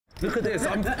Look at this,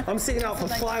 I'm sitting out for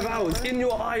 5 hours in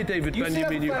your eye, David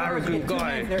Benjamin, you arrogant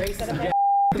guy.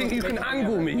 I think you can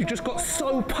angle me, you just got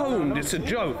so pwned, it's a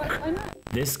joke.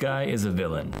 This guy is a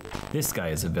villain. This guy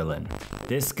is a villain.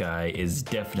 This guy is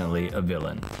definitely a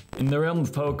villain. In the realm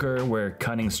of poker, where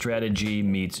cunning strategy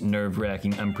meets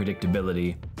nerve-wracking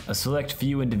unpredictability, a select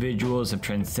few individuals have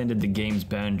transcended the game's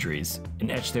boundaries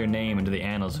and etched their name into the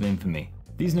annals of infamy.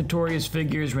 These notorious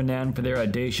figures, renowned for their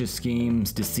audacious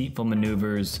schemes, deceitful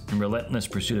maneuvers, and relentless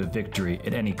pursuit of victory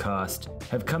at any cost,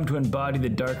 have come to embody the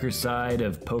darker side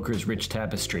of poker's rich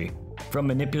tapestry. From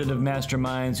manipulative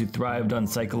masterminds who thrived on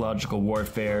psychological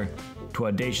warfare, to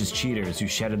audacious cheaters who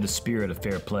shattered the spirit of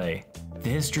fair play. The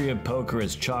history of poker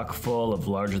is chock full of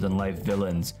larger-than-life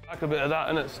villains. Like a bit of that,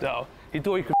 innit, still? He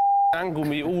thought he could angle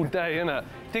me all day, innit?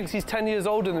 Thinks he's 10 years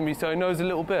older than me, so he knows a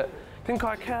little bit. Think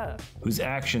I care? Whose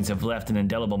actions have left an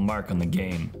indelible mark on the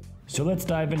game. So let's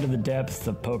dive into the depths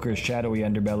of poker's shadowy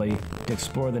underbelly to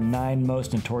explore the 9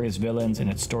 most notorious villains in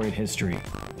its storied history,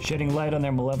 shedding light on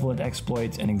their malevolent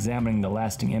exploits and examining the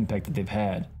lasting impact that they've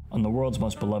had on the world's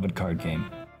most beloved card game.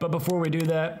 But before we do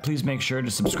that, please make sure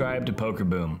to subscribe to Poker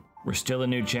Boom. We're still a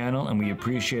new channel and we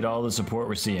appreciate all the support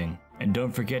we're seeing. And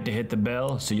don't forget to hit the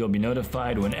bell so you'll be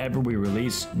notified whenever we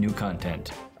release new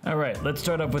content. Alright, let's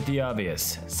start off with the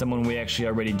obvious, someone we actually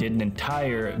already did an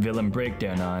entire villain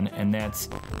breakdown on, and that's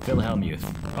Phil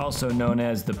Hellmuth, also known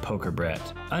as the Poker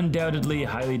Brat. Undoubtedly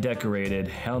highly decorated,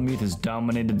 Hellmuth has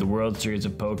dominated the World Series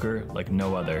of Poker like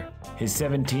no other. His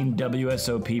 17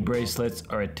 WSOP bracelets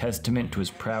are a testament to his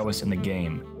prowess in the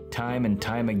game. Time and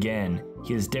time again,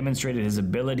 he has demonstrated his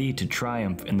ability to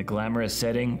triumph in the glamorous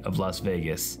setting of Las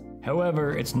Vegas.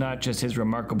 However, it's not just his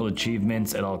remarkable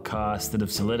achievements at all costs that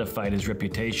have solidified his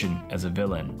reputation as a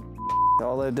villain.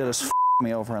 All they did is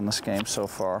me over in this game so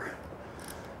far.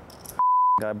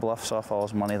 Guy bluffs off all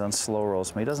his money, then slow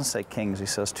rolls me. He doesn't say kings, he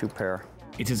says 2 pair.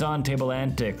 It's his on-table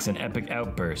antics and epic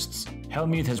outbursts.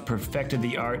 Hellmuth has perfected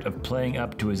the art of playing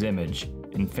up to his image,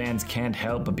 and fans can't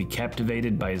help but be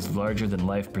captivated by his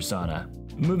larger-than-life persona.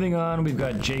 Moving on, we've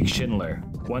got Jake Schindler,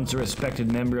 once a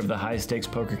respected member of the high-stakes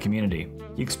poker community.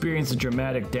 He experienced a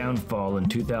dramatic downfall in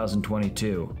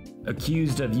 2022.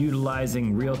 Accused of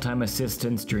utilizing real-time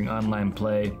assistance during online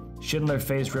play, Schindler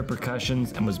faced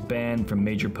repercussions and was banned from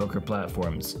major poker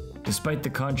platforms. Despite the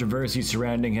controversy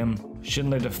surrounding him,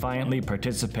 Schindler defiantly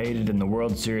participated in the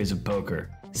World Series of Poker,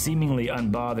 seemingly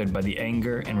unbothered by the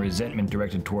anger and resentment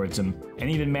directed towards him, and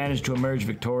even managed to emerge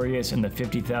victorious in the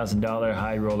 $50,000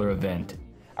 high roller event.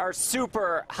 Our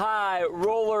super high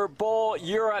roller bowl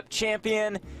Europe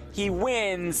champion, he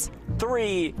wins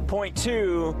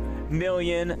 $3.2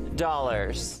 million.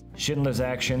 Schindler's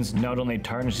actions not only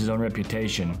tarnished his own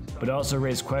reputation, but also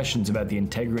raised questions about the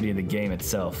integrity of the game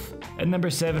itself. At number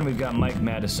 7, we've got Mike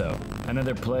Matusow,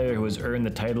 another player who has earned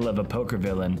the title of a poker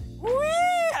villain. Whee!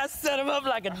 I set him up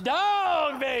like a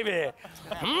dog, baby!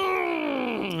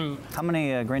 How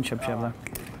many green chips you have there?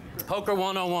 Poker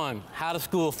 101, how to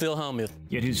school Phil Hellmuth.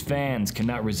 Yet whose fans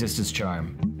cannot resist his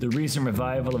charm. The recent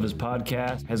revival of his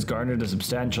podcast has garnered a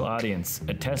substantial audience,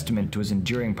 a testament to his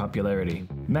enduring popularity.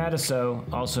 Matusow,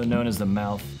 also known as the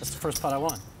Mouth, That's the first pot I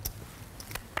won.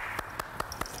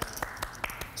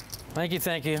 Thank you,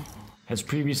 thank you. has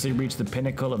previously reached the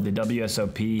pinnacle of the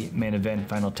WSOP main event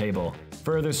final table,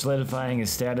 further solidifying his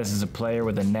status as a player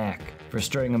with a knack for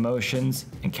stirring emotions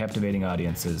and captivating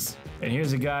audiences. And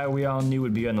here's a guy we all knew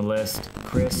would be on the list,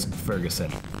 Chris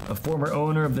Ferguson. A former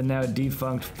owner of the now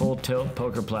defunct Full Tilt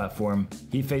poker platform,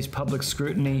 he faced public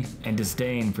scrutiny and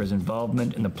disdain for his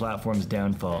involvement in the platform's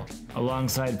downfall.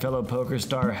 Alongside fellow poker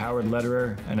star Howard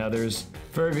Lederer and others,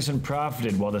 Ferguson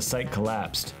profited while the site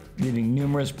collapsed, leaving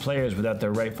numerous players without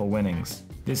their rightful winnings.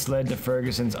 This led to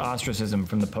Ferguson's ostracism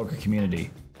from the poker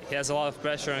community. He has a lot of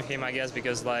pressure on him, I guess,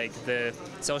 because like the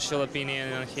social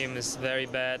opinion on him is very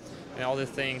bad and all the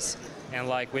things, and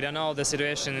like we don't know the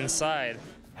situation inside.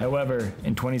 However,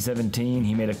 in 2017,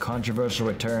 he made a controversial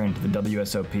return to the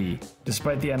WSOP.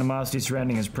 Despite the animosity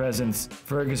surrounding his presence,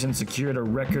 Ferguson secured a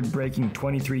record-breaking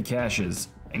 23 cashes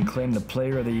and claimed the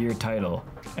Player of the Year title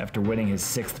after winning his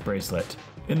 6th bracelet.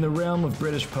 In the realm of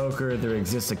British poker, there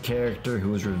exists a character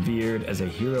who is revered as a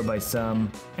hero by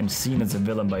some and seen as a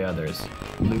villain by others,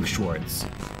 Luke Schwartz.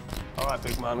 All right,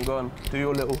 big man, go on, do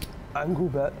your little angle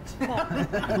bet.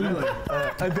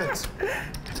 I bet.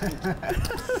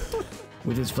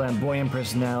 With his flamboyant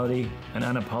personality and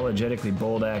unapologetically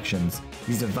bold actions,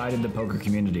 he's divided the poker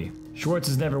community. Schwartz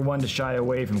is never one to shy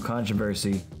away from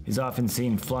controversy. He's often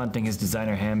seen flaunting his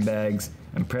designer handbags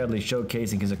and proudly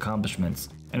showcasing his accomplishments,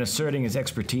 and asserting his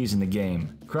expertise in the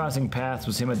game. Crossing paths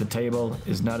with him at the table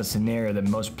is not a scenario that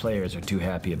most players are too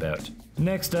happy about.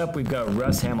 Next up, we've got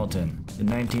Russ Hamilton, the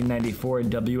 1994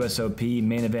 WSOP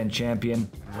main event champion.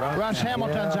 Russ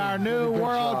Hamilton's our new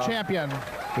world champion.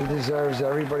 He deserves,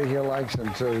 everybody here likes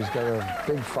him too. He's got a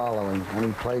big following, and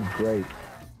he played great.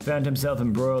 Found himself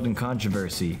embroiled in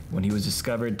controversy when he was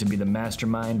discovered to be the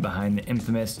mastermind behind the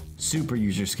infamous super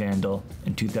user scandal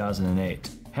in 2008.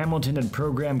 Hamilton had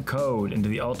programmed code into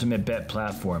the Ultimate Bet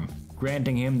platform,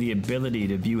 granting him the ability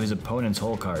to view his opponent's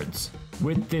hole cards.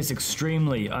 With this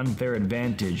extremely unfair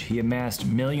advantage, he amassed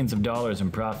millions of dollars in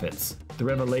profits. The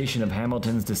revelation of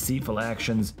Hamilton's deceitful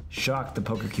actions shocked the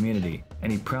poker community,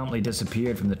 and he promptly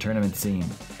disappeared from the tournament scene.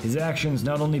 His actions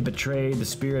not only betrayed the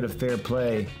spirit of fair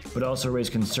play, but also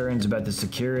raised concerns about the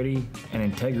security and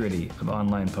integrity of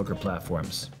online poker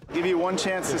platforms. Give you one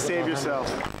chance to save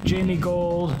yourself. Jamie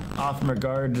Gold, often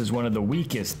regarded as one of the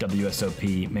weakest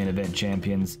WSOP main event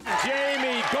champions.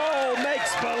 Jamie Gold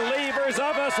makes believers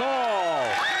of us all.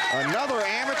 Another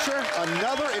amateur,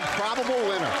 another improbable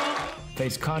winner.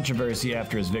 Faced controversy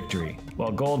after his victory.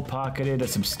 While Gold pocketed a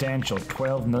substantial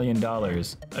 $12 million,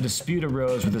 a dispute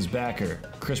arose with his backer,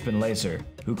 Crispin Lacer,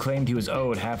 who claimed he was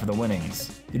owed half of the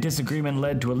winnings. The disagreement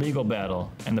led to a legal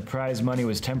battle, and the prize money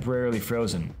was temporarily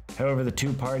frozen. However, the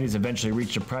two parties eventually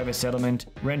reached a private settlement,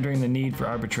 rendering the need for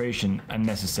arbitration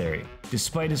unnecessary.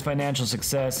 Despite his financial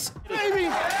success, Baby!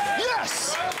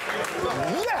 Yes!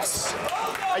 Yes!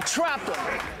 I trapped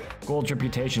him! Gold's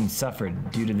reputation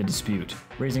suffered due to the dispute,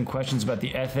 raising questions about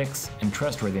the ethics and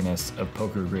trustworthiness of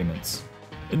poker agreements.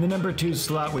 In the number 2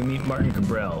 slot, we meet Martin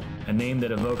Cabral, a name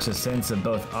that evokes a sense of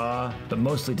both awe, but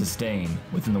mostly disdain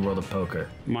within the world of poker.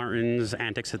 Martin's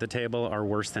antics at the table are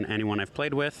worse than anyone I've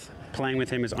played with. Playing with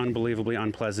him is unbelievably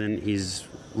unpleasant. He's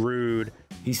rude.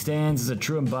 He stands as a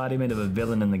true embodiment of a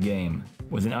villain in the game,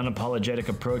 with an unapologetic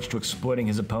approach to exploiting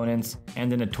his opponents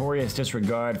and a notorious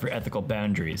disregard for ethical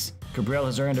boundaries. Cabral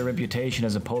has earned a reputation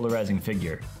as a polarizing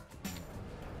figure.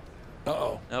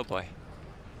 Uh-oh. Oh boy.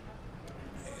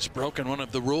 He's broken one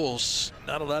of the rules.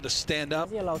 Not allowed to stand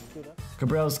up.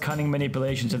 Cabral's cunning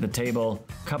manipulations at the table,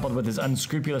 coupled with his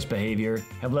unscrupulous behavior,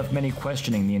 have left many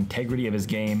questioning the integrity of his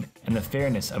game and the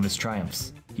fairness of his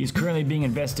triumphs. He's currently being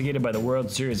investigated by the World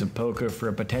Series of Poker for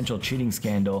a potential cheating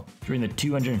scandal during the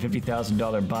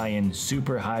 $250,000 buy-in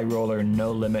Super High Roller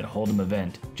No Limit Hold'em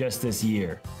event just this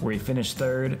year, where he finished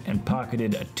third and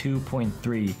pocketed a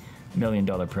 $2.3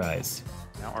 million prize.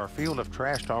 Now, our field of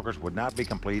trash talkers would not be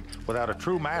complete without a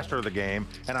true master of the game,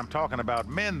 and I'm talking about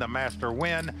Men the Master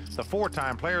Win. The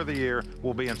 4-time Player of the Year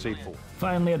will be in seat 4.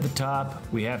 Finally, at the top,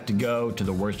 we have to go to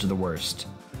the worst of the worst.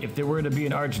 If there were to be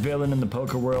an arch-villain in the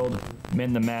poker world,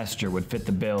 Men the Master would fit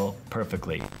the bill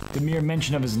perfectly. The mere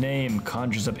mention of his name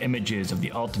conjures up images of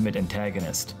the ultimate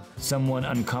antagonist, someone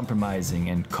uncompromising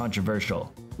and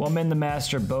controversial. While Men the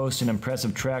Master boasts an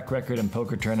impressive track record in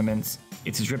poker tournaments,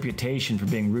 it's his reputation for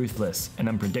being ruthless and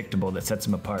unpredictable that sets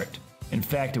him apart. In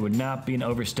fact, it would not be an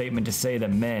overstatement to say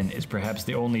that Men is perhaps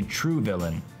the only true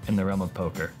villain in the realm of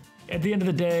poker. At the end of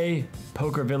the day,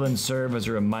 poker villains serve as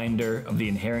a reminder of the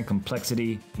inherent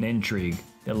complexity and intrigue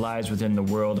that lies within the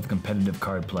world of competitive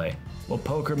card play. While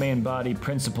poker may embody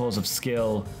principles of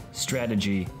skill,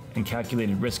 strategy, and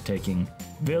calculated risk-taking,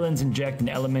 villains inject an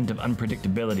element of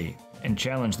unpredictability and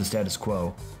challenge the status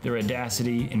quo. Their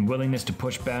audacity and willingness to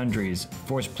push boundaries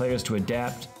force players to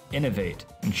adapt, innovate,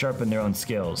 and sharpen their own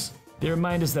skills. They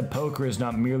remind us that poker is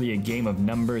not merely a game of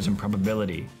numbers and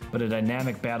probability, but a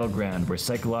dynamic battleground where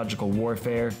psychological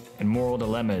warfare and moral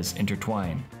dilemmas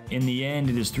intertwine. In the end,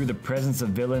 it is through the presence of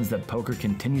villains that poker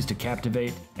continues to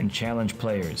captivate and challenge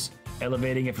players,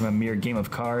 elevating it from a mere game of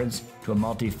cards to a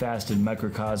multifaceted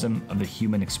microcosm of the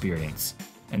human experience.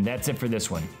 And that's it for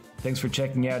this one. Thanks for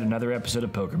checking out another episode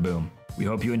of Poker Boom. We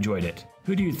hope you enjoyed it.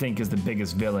 Who do you think is the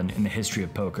biggest villain in the history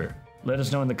of poker? Let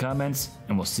us know in the comments,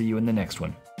 and we'll see you in the next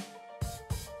one.